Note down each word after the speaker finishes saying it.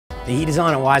The heat is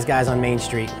on at WiseGuys on Main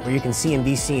Street, where you can see and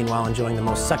be seen while enjoying the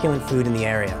most succulent food in the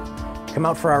area. Come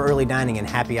out for our early dining and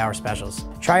happy hour specials.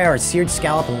 Try our seared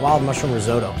scallop and wild mushroom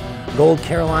risotto, gold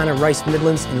Carolina rice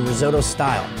middlings in risotto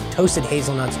style, toasted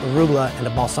hazelnuts, arugula, and a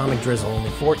balsamic drizzle, only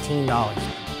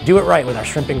 $14. Do it right with our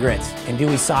shrimp and grits,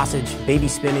 andouille sausage, baby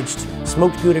spinach,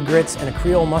 smoked Gouda grits, and a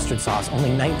Creole mustard sauce, only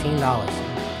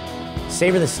 $19.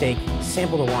 Savor the steak,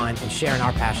 sample the wine, and share in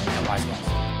our passion at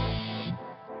WiseGuys.